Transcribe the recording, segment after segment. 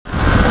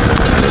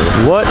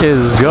What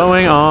is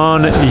going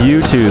on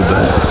YouTube?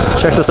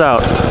 Check this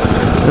out.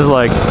 There's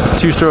like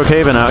two-stroke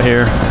haven out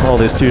here. All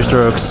these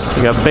two-strokes.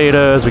 We got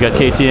betas, we got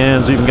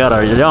KTMs, we even got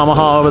our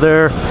Yamaha over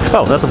there.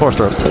 Oh, that's a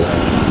four-stroke.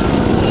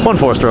 One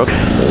four-stroke.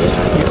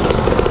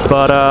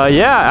 But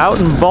yeah,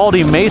 out in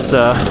Baldy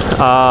Mesa,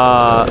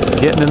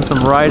 getting in some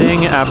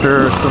riding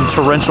after some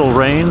torrential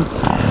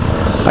rains.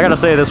 I gotta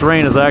say, this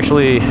rain is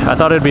actually, I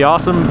thought it'd be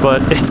awesome,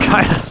 but it's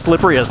kind of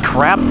slippery as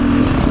crap.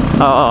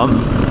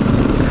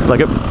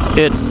 Like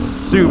it's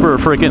super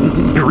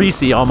freaking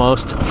greasy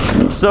almost.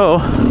 So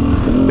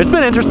it's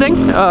been interesting.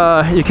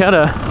 You kind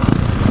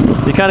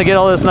of get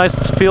all this nice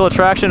feel of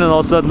traction, and all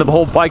of a sudden the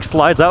whole bike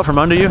slides out from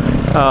under you.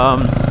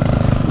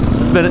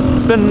 It's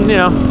been you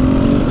know,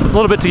 a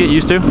little bit to get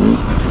used to.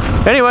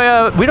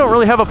 Anyway, we don't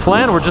really have a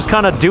plan. We're just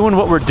kind of doing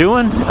what we're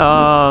doing.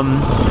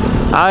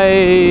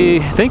 I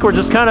think we're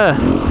just kind of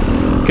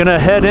gonna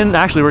head in.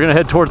 Actually, we're gonna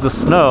head towards the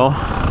snow.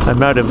 I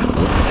might have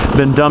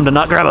been dumb to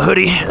not grab a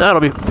hoodie.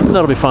 That'll be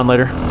fun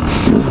later.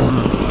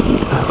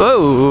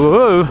 Whoa,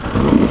 whoa.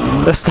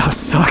 This stuff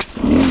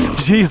sucks.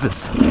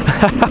 Jesus.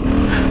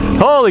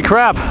 Holy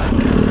crap.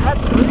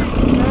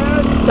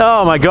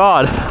 Oh my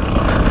god.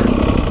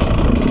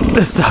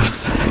 This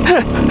stuff's...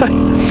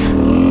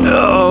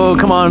 Oh,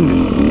 come on.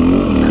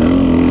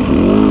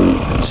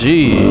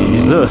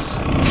 Jesus.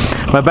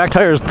 My back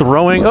tire is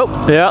throwing. Oh,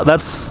 yeah,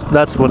 that's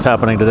what's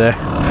happening today.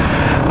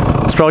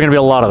 It's probably gonna be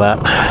a lot of that.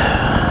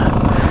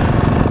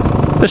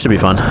 This should be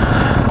fun.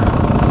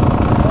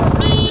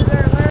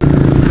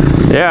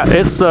 Yeah,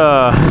 it's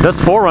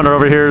this 4Runner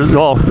over here.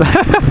 Well,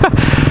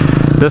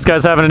 this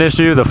guy's having an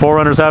issue. The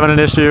 4Runner's having an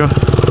issue.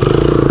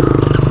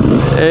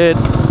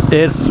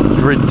 It's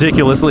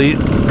ridiculously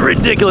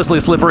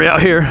slippery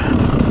out here.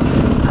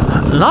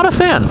 Not a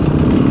fan.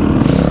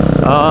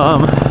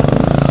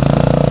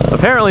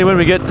 Apparently when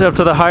we get up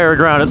to the higher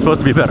ground, it's supposed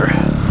to be better.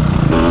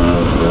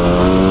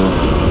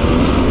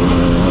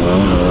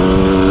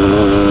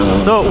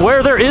 So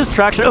where there is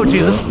traction, oh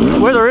Jesus,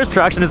 where there is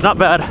traction is not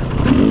bad.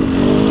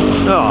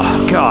 Oh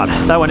God,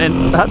 that went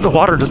in, the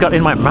water just got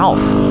in my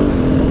mouth.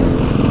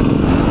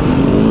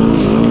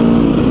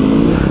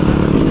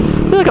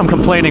 I feel like I'm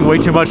complaining way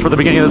too much for the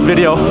beginning of this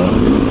video.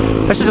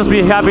 I should just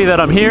be happy that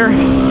I'm here,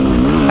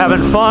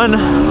 having fun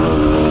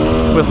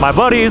with my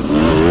buddies,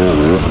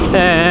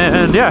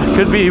 and yeah, it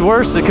could be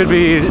worse. It could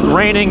be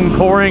raining,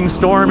 pouring,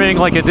 storming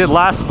like it did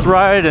last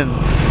ride, and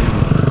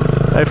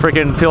I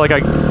freaking feel like I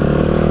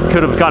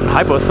could have gotten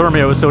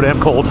hypothermia. It was so damn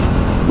cold.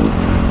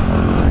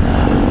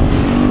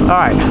 All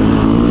right,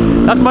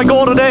 that's my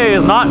goal today,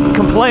 is not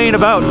complain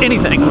about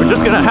anything. We're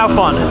just gonna have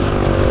fun.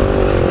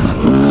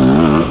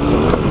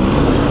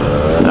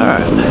 All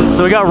right,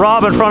 so we got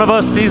Rob in front of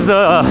us. He's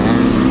the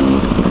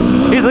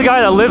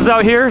guy that lives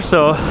out here,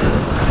 so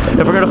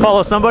if we're gonna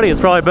follow somebody, it's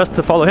probably best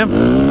to follow him.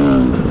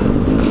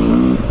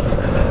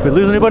 Did we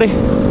lose anybody?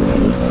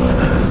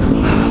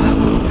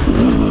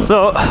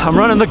 So I'm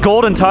running the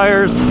golden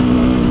tires.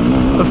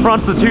 The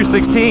front's the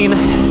 216,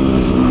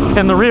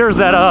 and the rear's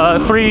that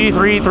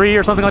 333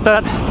 or something like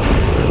that.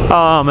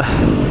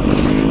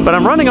 But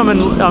I'm running them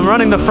I'm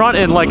running the front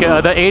in like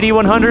the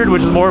 8100,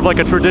 which is more of like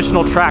a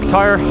traditional track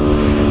tire.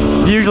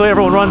 Usually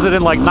everyone runs it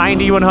in like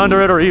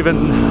 90-100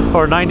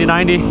 or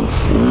 90-90.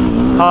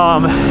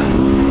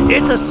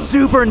 It's a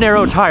super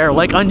narrow tire,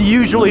 like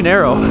unusually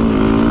narrow.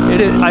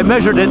 I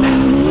measured it,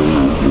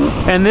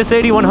 and this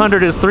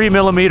 8100 is 3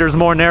 millimeters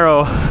more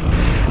narrow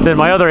than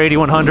my other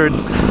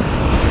 8100s.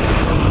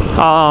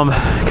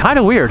 Kind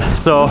of weird.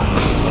 So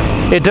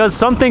it does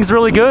some things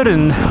really good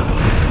and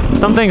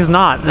some things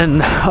not.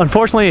 And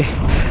unfortunately,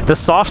 the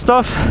soft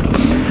stuff,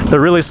 the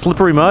really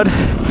slippery mud,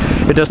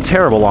 it does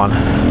terrible on.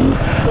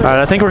 All right,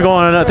 I think we're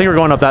going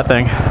up that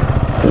thing.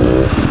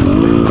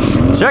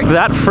 Check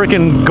that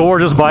freaking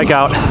gorgeous bike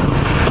out.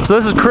 So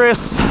this is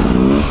Chris.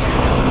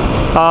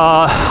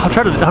 I'll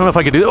try to, I don't know if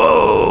I could do,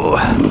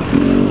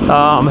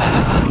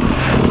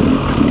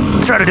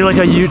 try to do like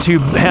a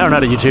YouTube, or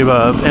not a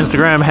YouTube,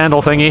 Instagram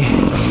handle thingy.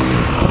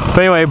 But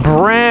anyway,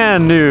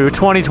 brand new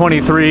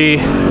 2023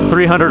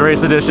 300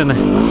 race edition.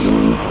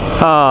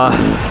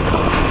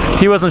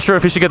 He wasn't sure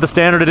if he should get the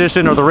standard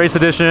edition or the race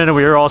edition, and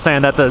we were all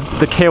saying that the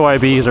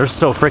KYBs are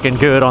so freaking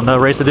good on the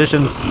race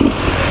editions.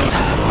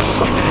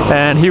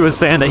 And he was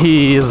saying that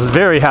he is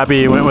very happy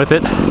he went with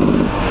it.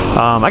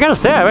 I gotta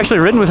say, I've actually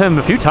ridden with him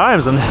a few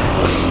times, and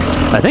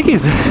I think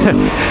he's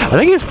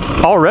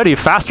already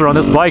faster on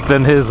this bike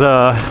than his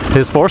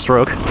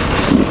 4-stroke.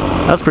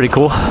 That's pretty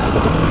cool.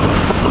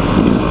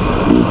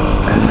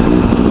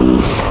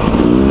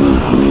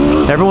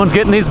 Everyone's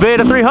getting these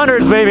beta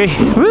 300s, baby.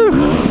 Woo!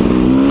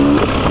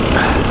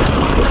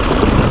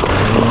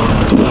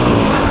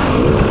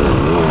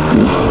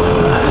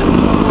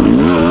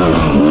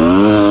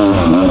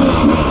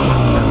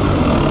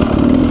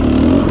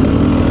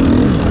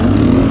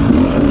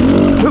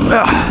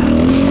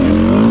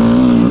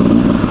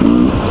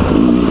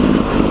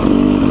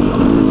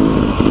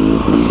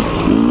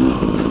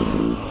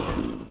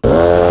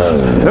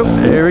 Oh,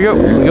 here we go.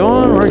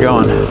 We're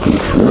going.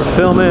 We're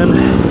filming.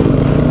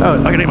 Oh,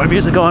 I gotta get my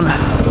music on.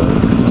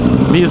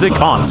 Music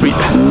on, sweet.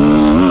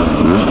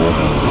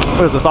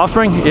 What is this,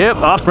 Offspring? Yep,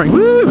 Offspring,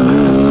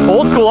 woo!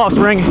 Old school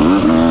Offspring.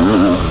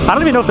 I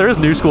don't even know if there is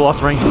new school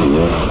Offspring.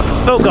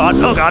 Oh God,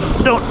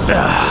 don't.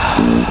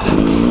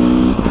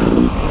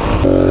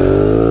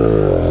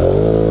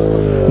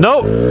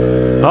 Nope.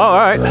 Oh, all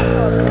right.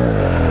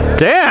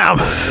 Damn.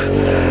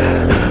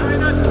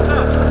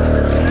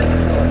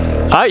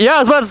 Yeah, I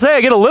was about to say,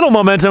 I get a little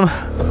momentum.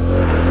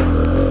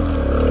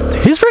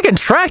 He's freaking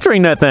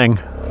tractoring that thing.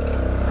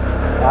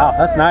 Wow,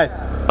 that's nice.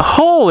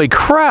 Holy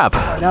crap.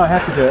 Now I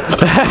have to do it.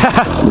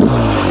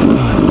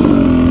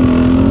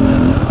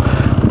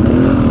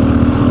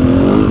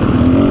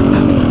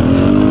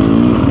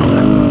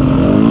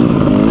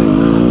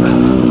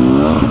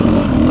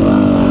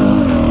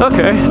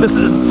 Okay, this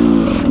is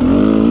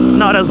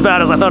not as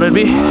bad as I thought it'd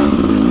be.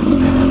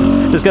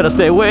 Just gotta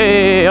stay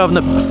way on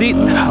the seat,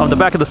 on the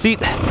back of the seat.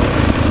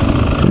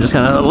 I'm just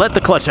gonna let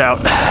the clutch out.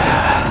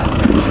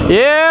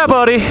 Yeah,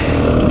 buddy.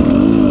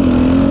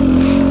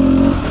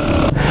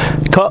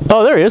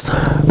 Oh, there he is.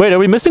 Wait, are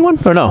we missing one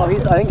or no? I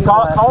think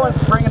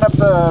Colin's bringing up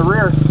the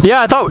rear.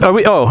 Yeah, I thought. Are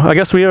we? Oh, I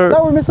guess we are. I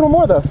thought we're missing one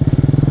more though.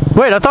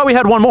 Wait, I thought we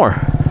had one more.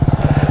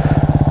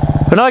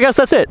 But no, I guess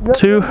that's it.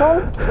 Two.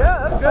 Yeah,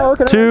 that's good. Oh,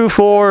 okay. 2,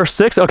 4,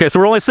 6. Okay, so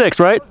we're only 6,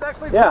 right?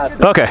 Yeah.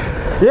 Okay.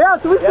 Yeah,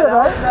 so we good,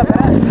 right?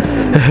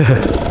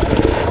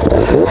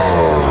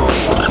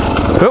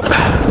 Oop.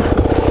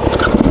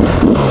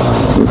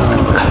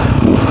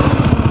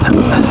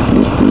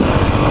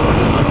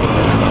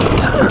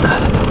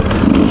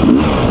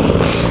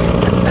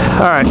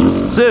 All right,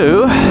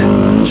 so,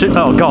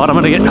 oh God, I'm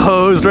gonna get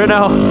hosed right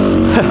now.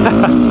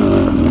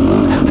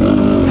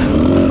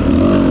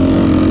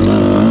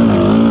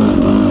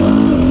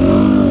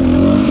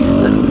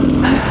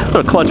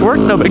 Little clutch work,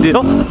 no big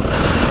deal.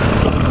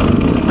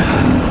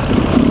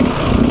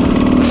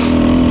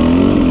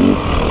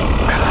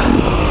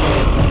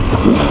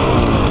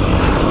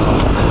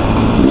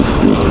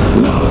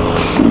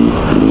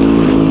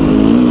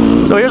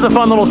 So here's a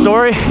fun little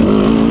story.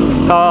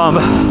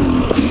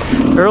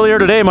 Earlier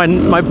today,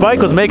 my bike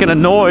was making a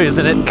noise,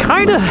 and it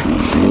kind of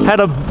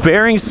had a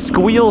bearing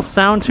squeal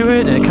sound to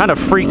it, and it kind of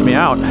freaked me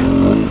out.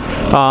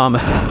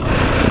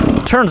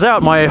 Turns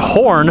out my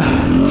horn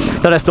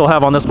that I still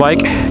have on this bike,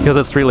 because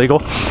it's street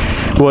legal,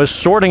 was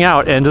shorting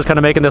out and just kind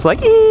of making this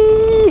like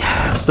ee.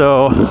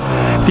 So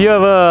if you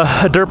have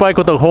a dirt bike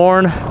with a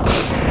horn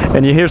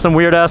and you hear some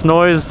weird ass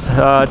noise,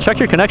 check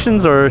your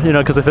connections, or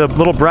because if the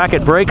little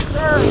bracket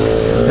breaks,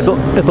 if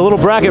the little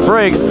bracket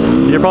breaks,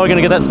 you're probably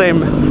gonna get that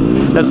same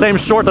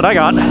short that I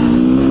got.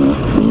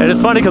 And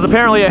it's funny because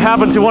apparently it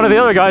happened to one of the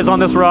other guys on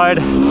this ride.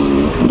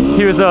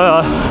 He was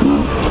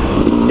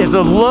it's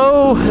a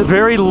low,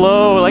 very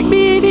low, like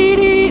beep, beep,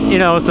 beep,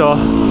 so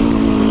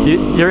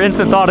your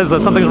instant thought is that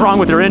something's wrong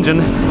with your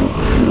engine.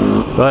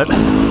 But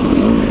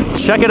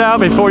check it out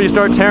before you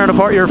start tearing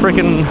apart your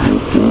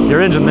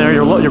engine there,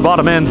 your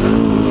bottom end.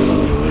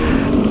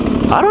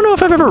 I don't know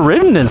if I've ever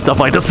ridden in stuff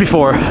like this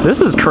before. This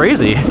is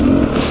crazy.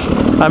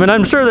 I mean,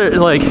 I'm sure that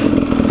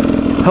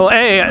well,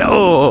 A,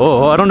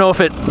 I don't know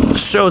if it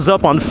shows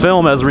up on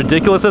film as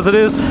ridiculous as it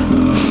is.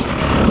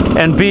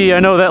 And B, I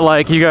know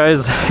that you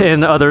guys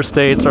in other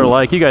states are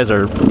you guys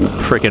are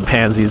freaking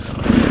pansies.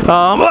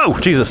 Oh,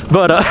 Jesus.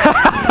 But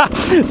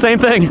same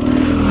thing.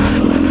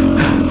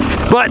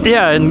 But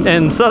yeah,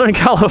 in Southern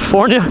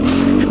California,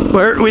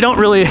 where we don't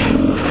really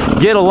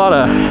get a lot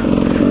of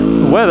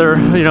weather,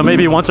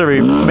 maybe once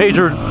every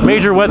major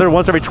weather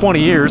once every 20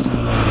 years,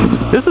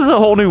 this is a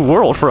whole new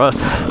world for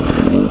us.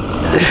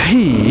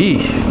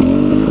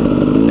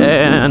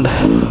 And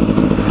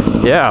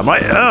yeah,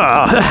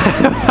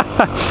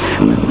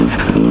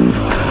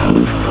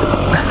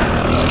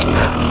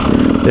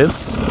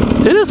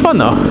 it is fun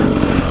though.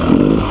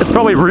 It's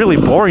probably really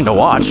boring to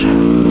watch.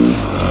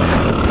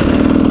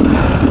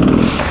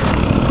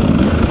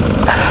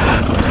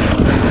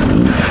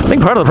 I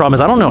think part of the problem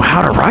is I don't know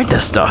how to ride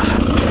this stuff.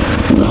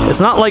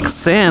 It's not like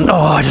sand.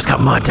 Oh, I just got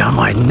mud down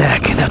my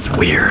neck. That's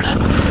weird.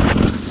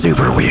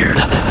 Super weird.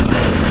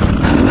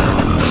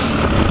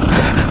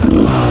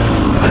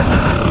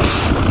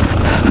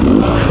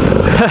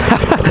 I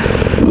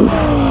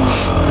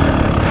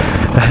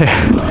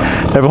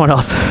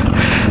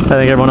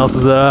think everyone else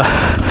is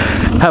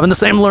having the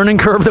same learning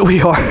curve that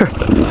we are.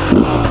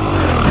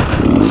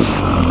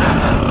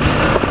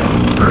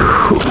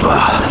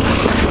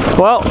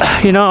 Well,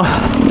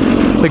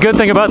 the good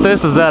thing about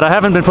this is that I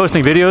haven't been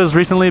posting videos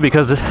recently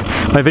because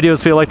my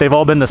videos feel like they've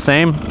all been the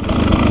same.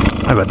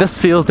 But this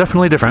feels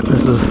definitely different.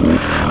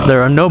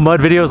 There are no mud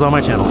videos on my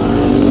channel.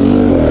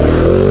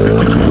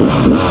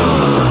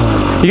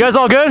 You guys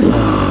all good?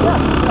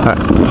 Yeah.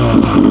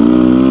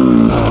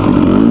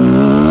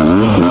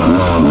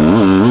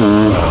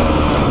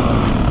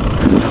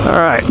 All right.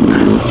 All right.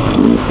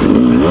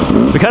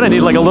 We kind of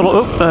need like a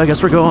little, I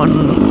guess we're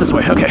going this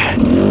way, okay.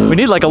 We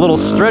need like a little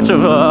stretch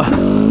of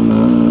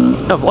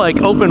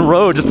like open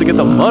road just to get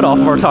the mud off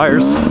of our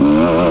tires.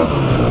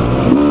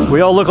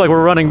 We all look like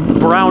we're running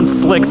brown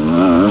slicks.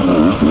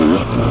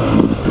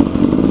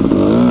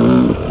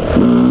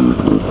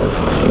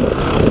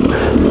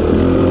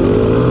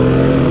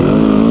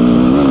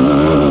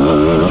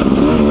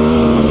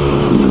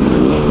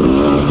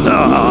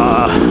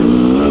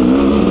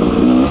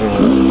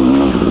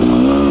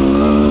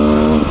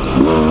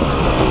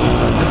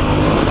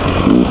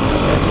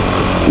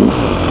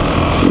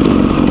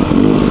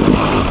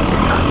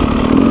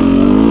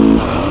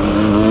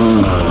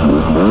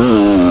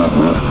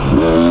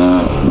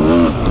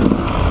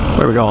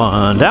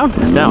 down,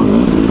 down.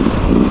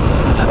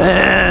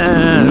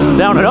 And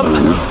down and up.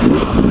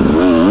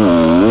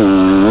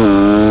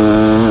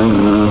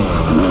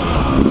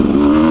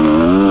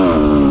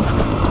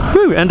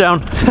 Whew, and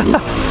down.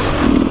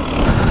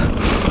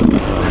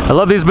 I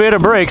love these beta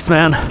brakes,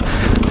 man.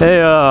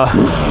 They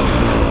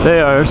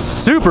are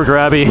super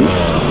grabby.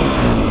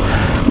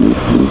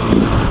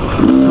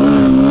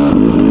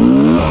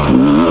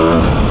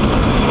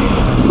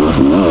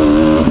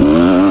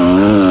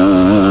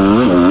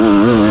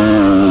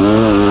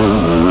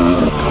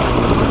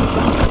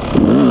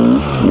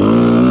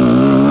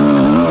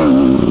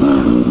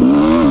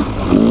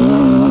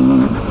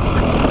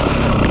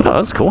 Oh,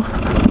 that's cool.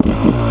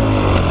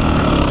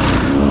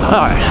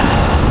 All right.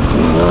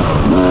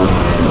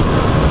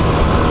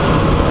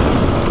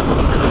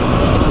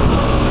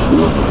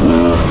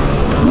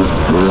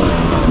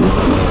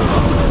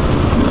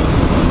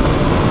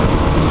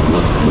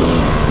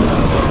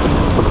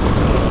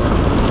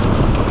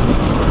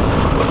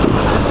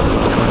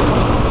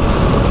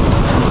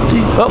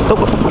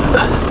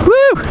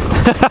 Woo!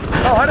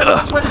 Oh, how did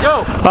this way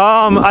go?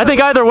 I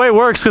think either way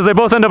works because they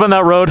both end up on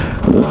that road.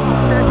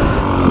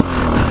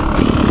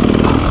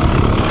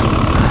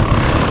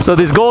 So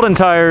these golden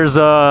tires,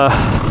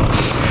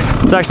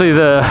 it's actually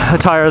the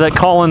tire that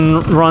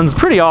Colin runs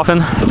pretty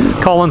often.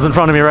 Colin's in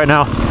front of me right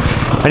now.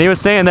 And he was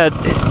saying that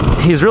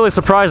he's really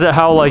surprised at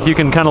how like you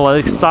can kind of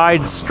like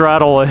side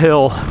straddle a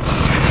hill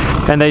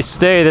and they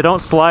don't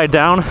slide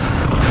down.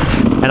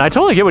 And I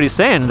totally get what he's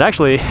saying.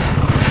 Actually,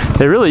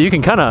 you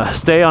can kind of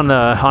stay on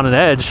an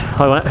edge.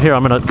 Here,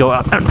 I'm gonna go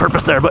out on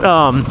purpose there,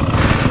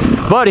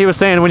 but he was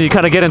saying when you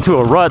kind of get into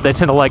a rut, they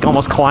tend to like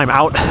almost climb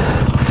out.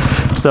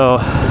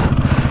 So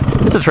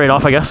it's a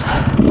trade-off, I guess.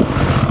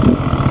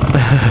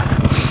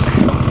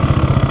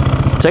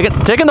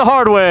 Taking the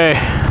hard way.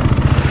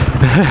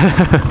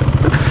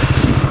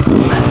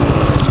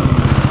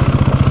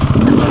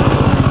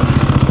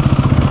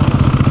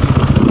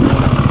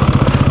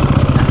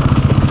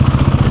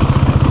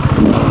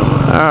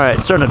 All right,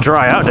 it's starting to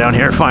dry out down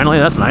here finally.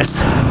 That's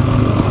nice.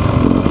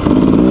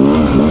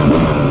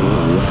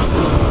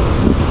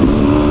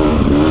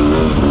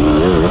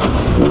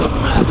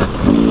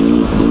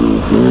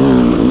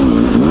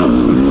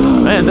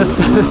 Man,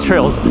 this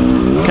trail's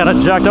kind of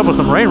jacked up with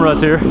some rain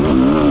ruts here.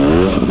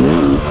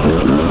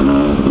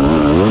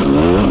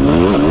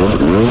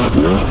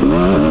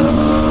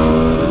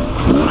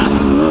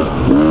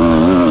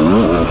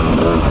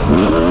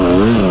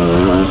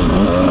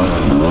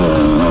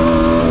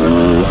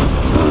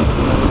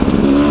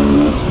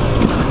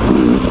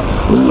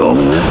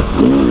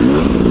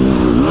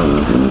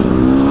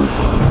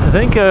 I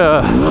think,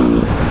 all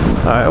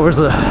right, where's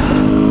the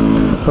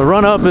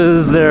run up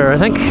is there, I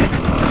think.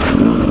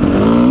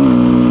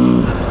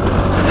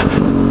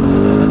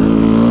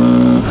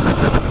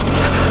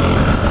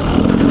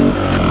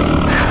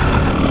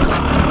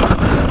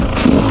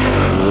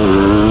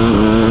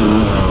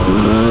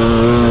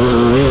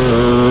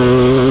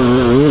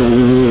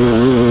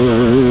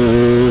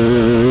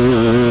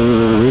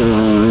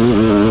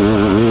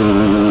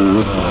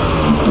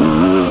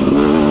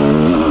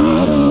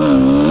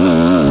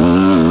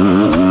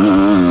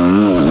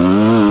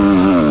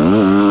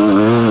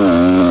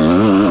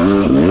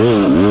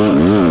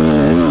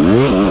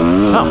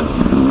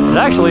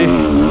 Actually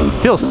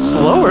feels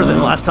slower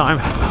than last time.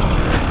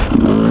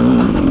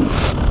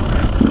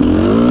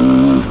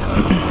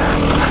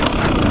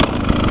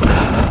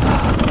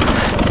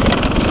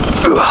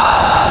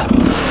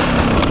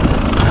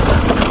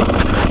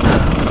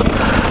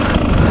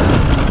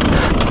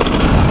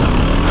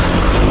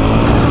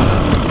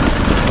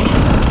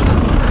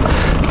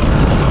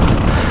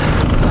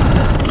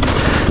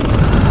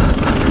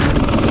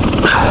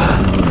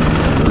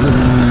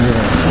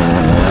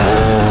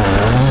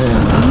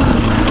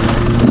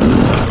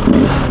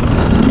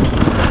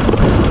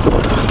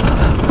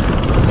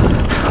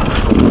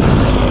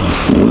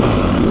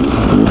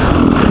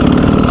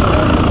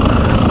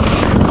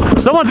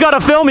 Someone's got to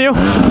film you.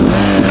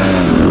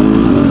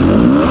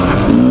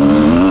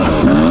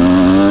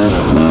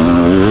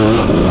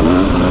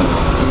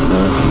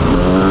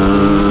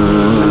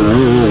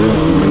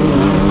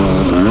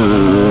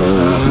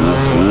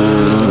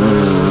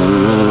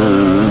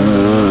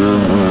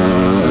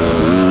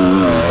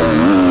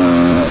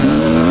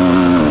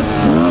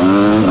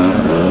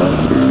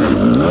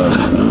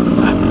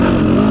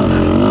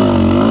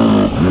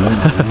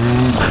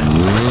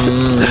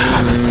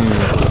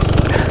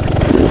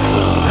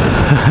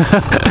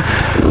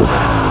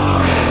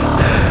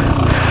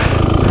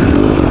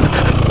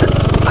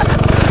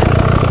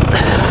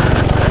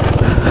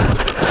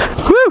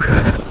 Woo!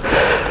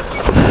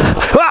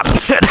 Ah,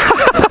 shit!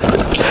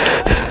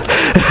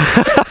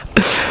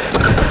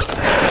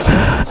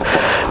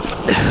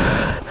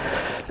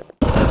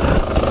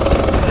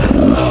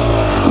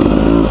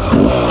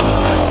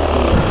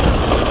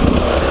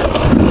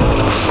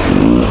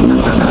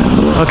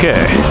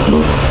 Okay.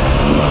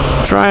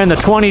 Trying the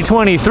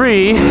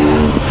 2023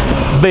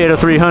 Beta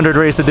 300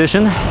 Race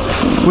Edition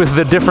with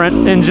the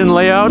different engine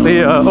layout,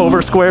 the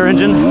over square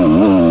engine.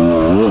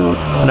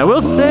 And I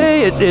will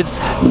say it is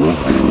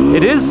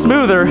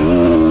smoother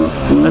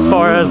as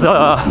far as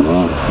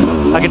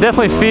I can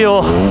definitely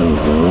feel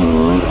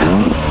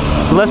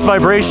less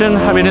vibration.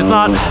 I mean, it's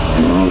not,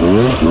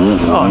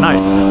 oh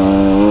nice.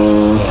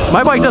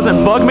 My bike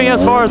doesn't bug me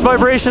as far as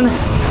vibration,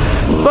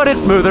 but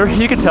it's smoother,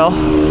 you can tell.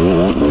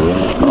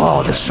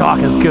 Oh, the shock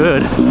is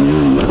good.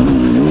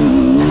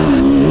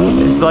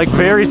 It's like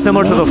very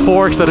similar to the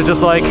forks that it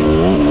just like,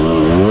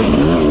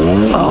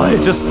 oh,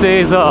 it just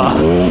stays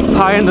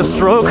high in the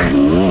stroke.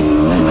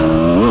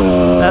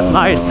 That's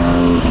nice.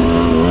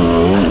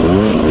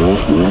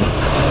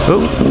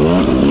 Oh.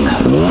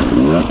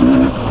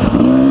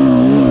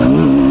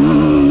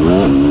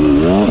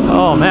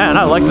 Oh man,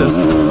 I like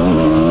this.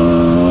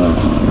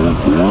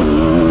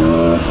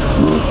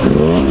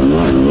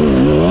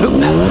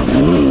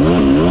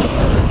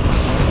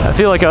 I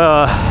feel like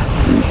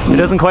it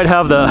doesn't quite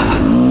have the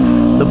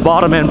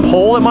bottom end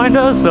pull that mine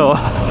does, so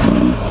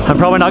I'm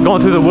probably not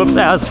going through the whoops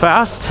as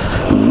fast.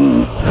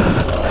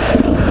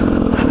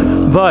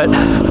 But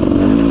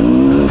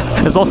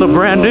it's also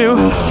brand new.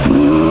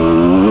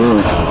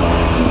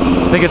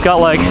 I think it's got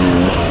like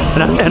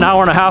an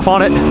hour and a half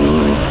on it.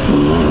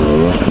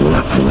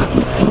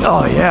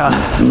 Oh yeah.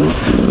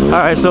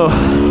 All right, so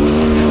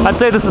I'd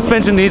say the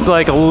suspension needs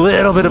like a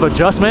little bit of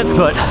adjustment,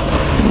 but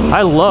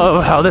I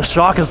love how this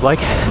shock is like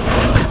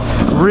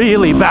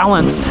really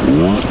balanced.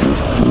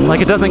 Like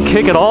it doesn't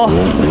kick at all.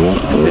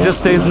 It just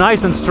stays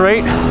nice and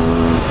straight.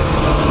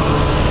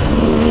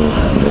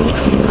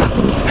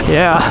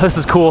 Yeah, this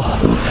is cool.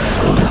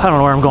 I don't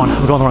know where I'm going.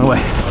 I'm going the wrong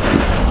way.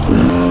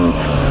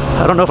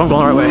 I don't know if I'm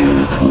going the right way.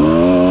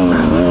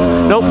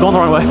 Nope, going the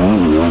wrong way.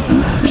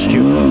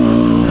 Shoot.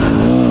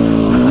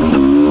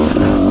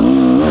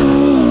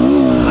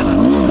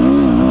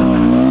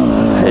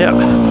 Yep.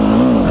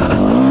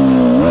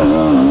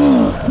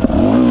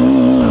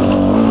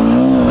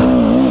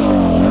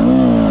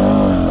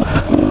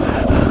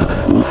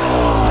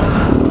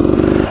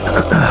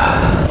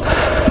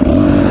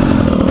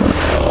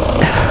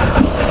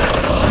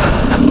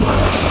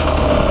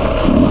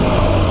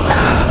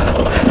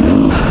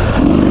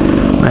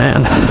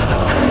 Man.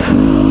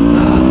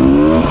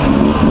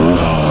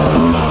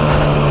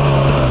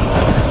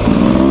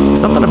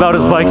 Something about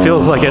his bike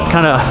feels like it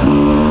kind of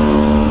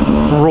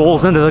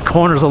rolls into the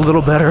corners a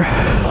little better.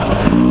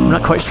 I'm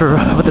not quite sure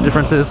what the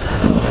difference is.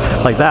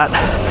 Like that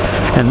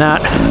and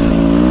that.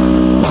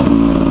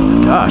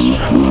 Gosh.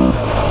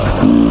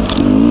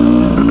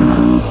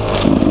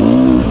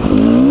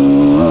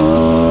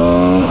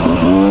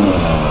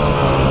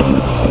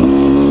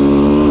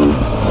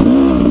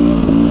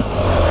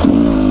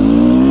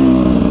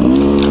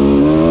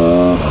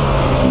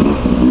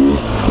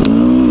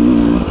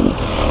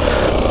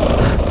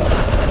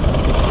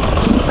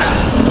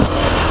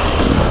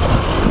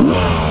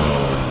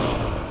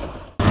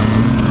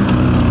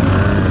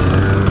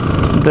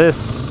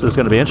 This is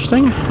going to be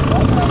interesting.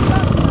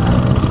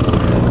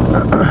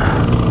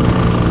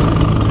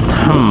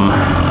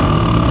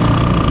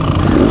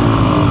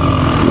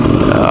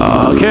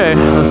 Okay,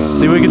 let's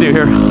see what we can do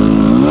here.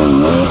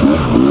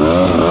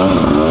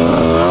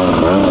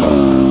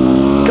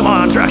 Come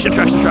on, traction,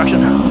 traction,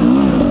 traction.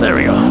 There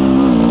we go.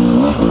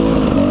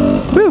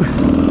 Woo!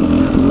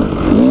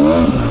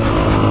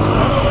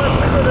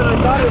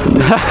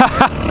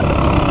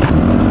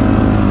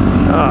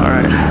 All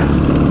right.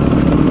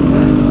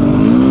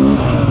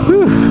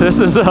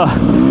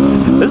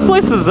 This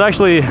place is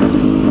actually,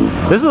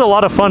 this is a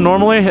lot of fun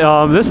normally.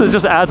 This is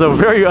just adds a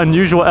very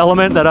unusual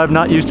element that I'm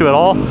not used to at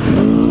all.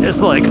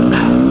 It's like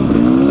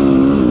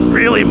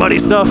really muddy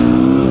stuff.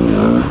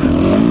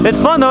 It's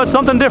fun though, it's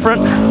something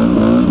different.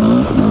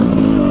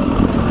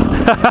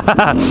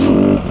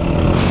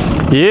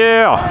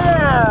 Yeah.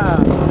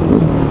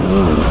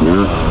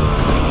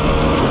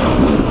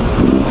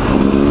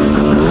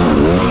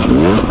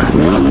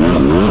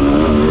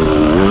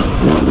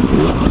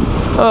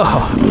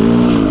 Oh.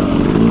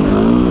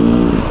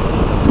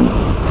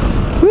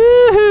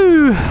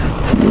 Woohoo!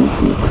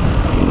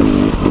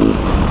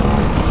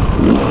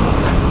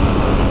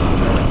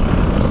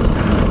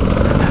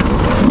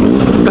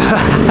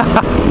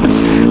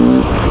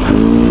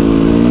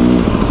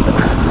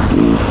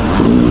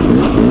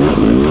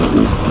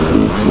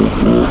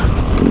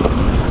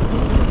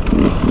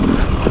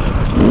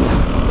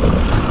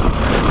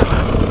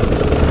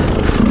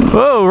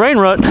 Whoa, rain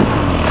rut.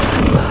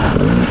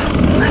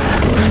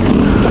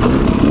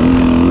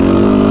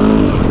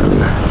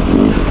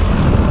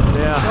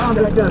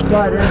 It's gonna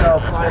slide in though.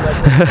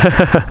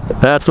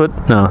 That's what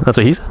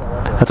he said.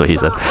 That's what he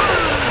said.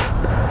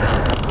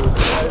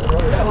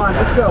 Come on,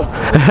 let's go.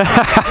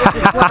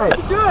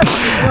 Good.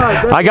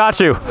 I got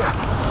you.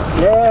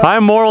 Yeah. I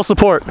am moral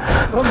support.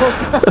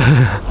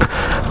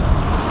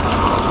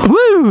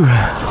 Woo!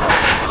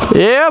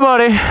 Yeah,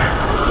 buddy.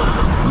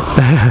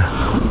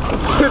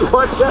 Dude,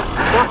 watch out.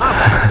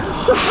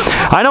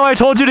 I know I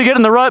told you to get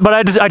in the rut, but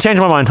I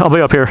changed my mind. I'll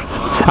be up here.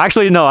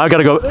 Actually, no, I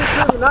gotta go.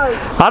 Pretty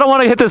nice. I don't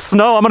want to hit this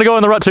snow. I'm gonna go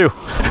in the rut too.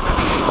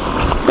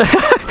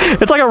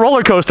 It's like a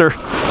roller coaster.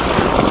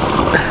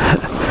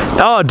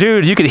 Oh,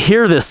 dude, you could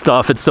hear this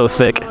stuff. It's so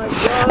thick.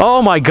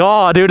 Oh my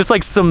god, dude, it's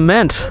like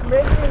cement.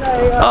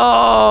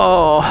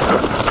 Oh.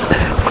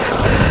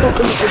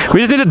 We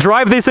just need to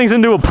drive these things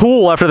into a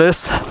pool after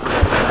this.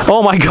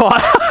 Oh my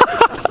god.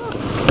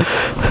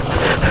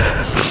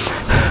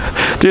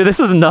 Dude, this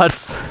is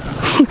nuts.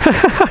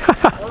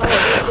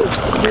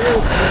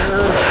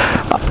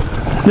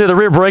 Dude, the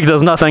rear brake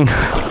does nothing.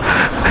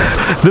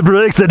 The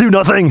brakes, they do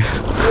nothing. You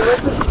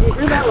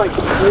hear that like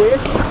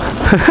squish?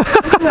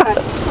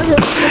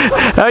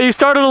 Look at that. You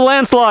started a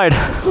landslide.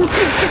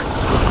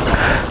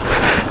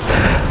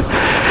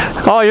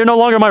 Oh, you're no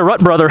longer my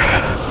rut brother.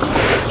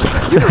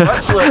 You're a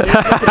rut slut,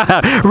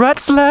 dude. Rut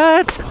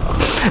slut.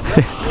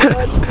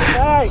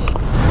 Hey.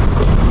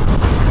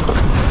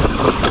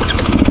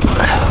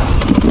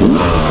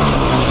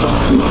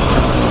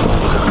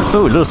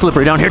 Oh, a little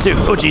slippery down here too.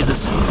 Oh,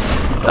 Jesus.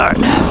 All right.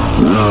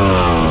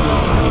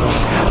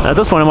 At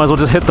this point, I might as well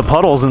just hit the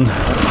puddles and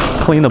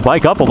clean the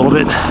bike up a little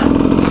bit.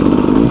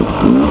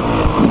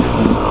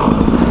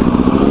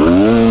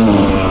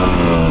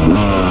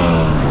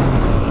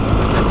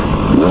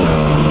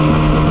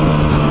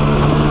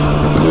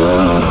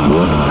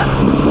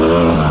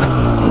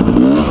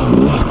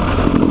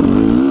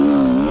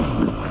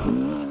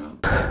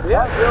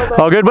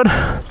 All good, bud?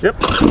 Yep.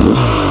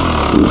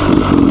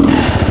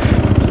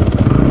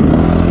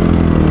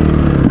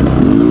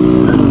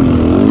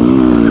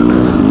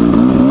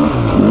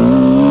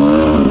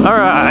 All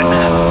right.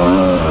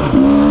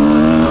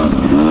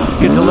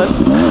 Good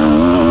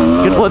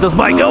to let this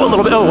bike go a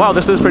little bit. Oh wow,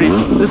 this is pretty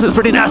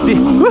nasty.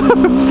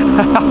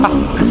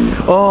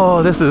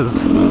 Oh, this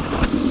is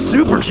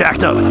super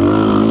jacked up.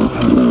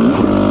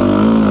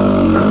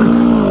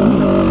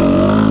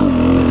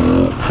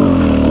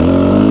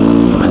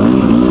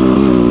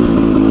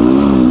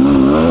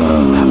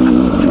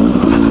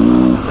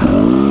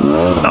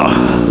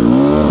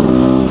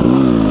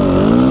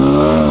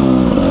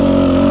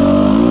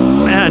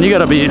 Man, you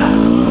gotta be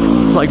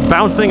like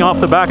bouncing off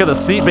the back of the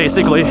seat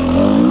basically.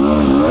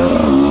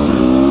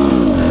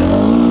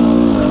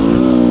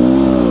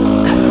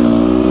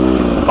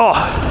 Oh.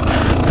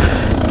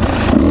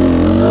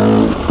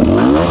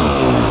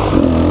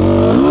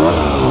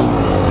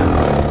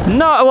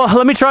 No, well,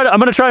 let me try to, I'm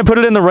gonna try and put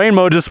it in the rain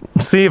mode, just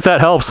see if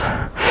that helps.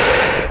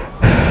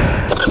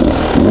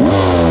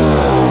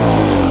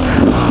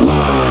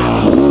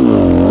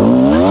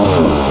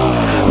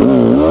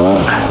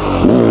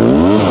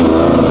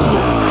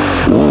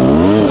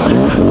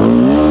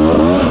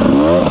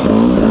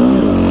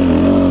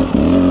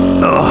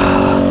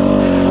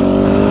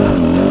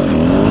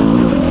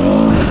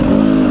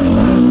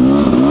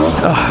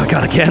 Oh,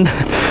 God, again.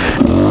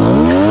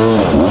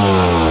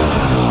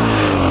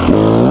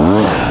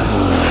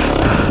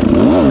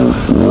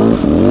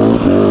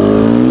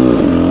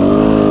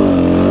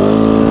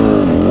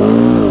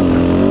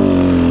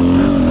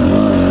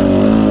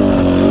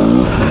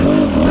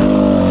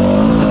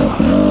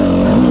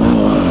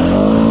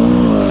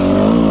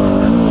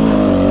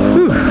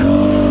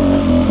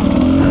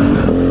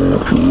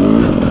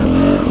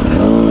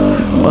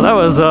 Well, that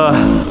was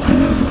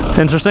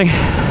interesting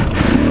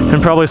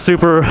and probably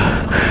super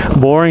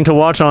boring to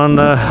watch on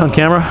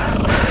camera.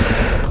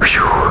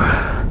 Whew.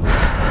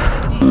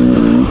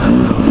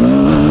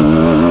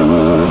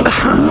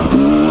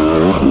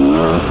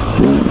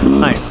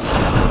 Nice.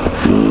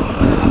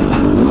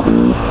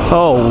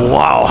 Oh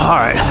wow! All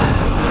right.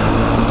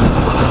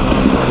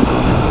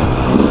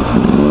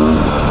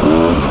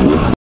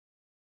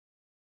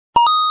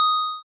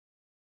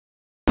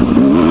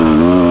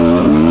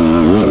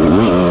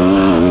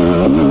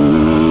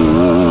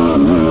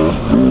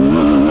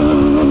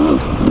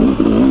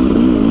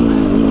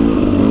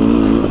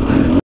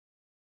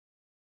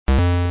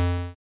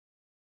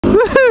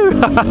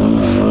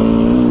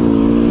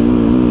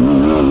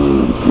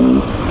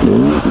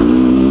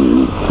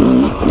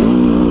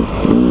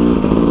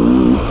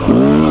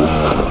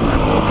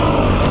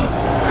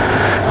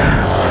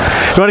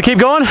 You want to keep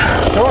going?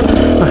 Sure.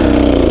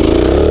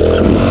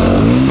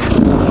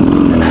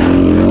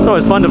 It's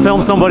always fun to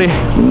film somebody.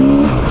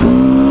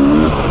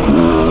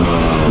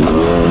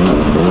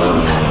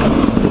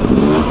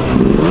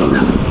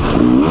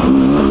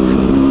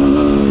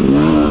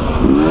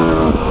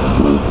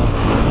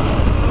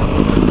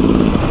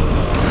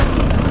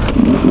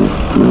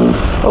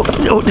 Oh,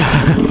 oh.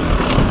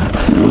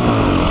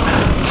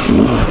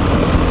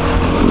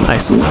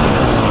 Nice.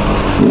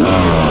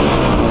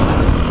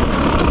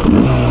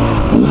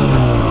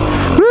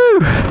 Woo!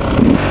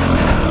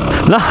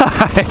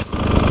 Nice.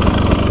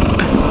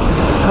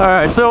 All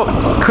right, so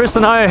Chris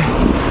and I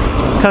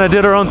kind of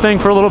did our own thing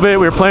for a little bit.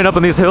 We were playing up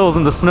in these hills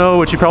in the snow,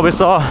 which you probably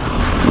saw,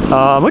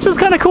 which was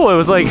kind of cool. It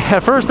was like,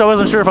 at first I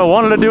wasn't sure if I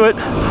wanted to do it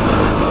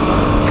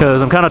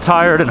because I'm kind of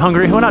tired and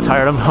hungry. Well, not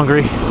tired, I'm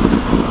hungry.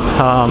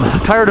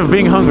 Tired of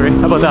being hungry.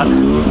 How about that?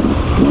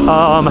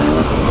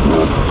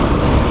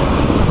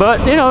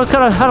 But you know, it's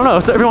kind of, I don't know.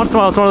 It's, every once in a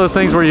while, it's one of those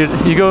things where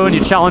you go and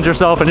you challenge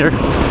yourself, and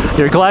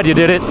you're glad you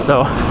did it.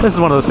 So this is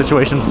one of those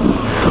situations.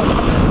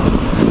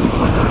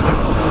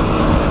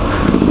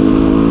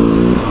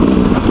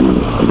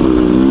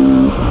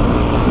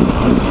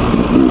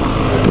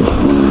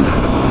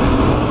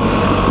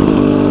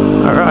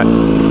 All right,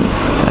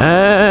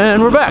 and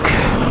we're back.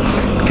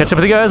 Catch up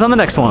with you guys on the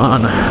next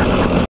one.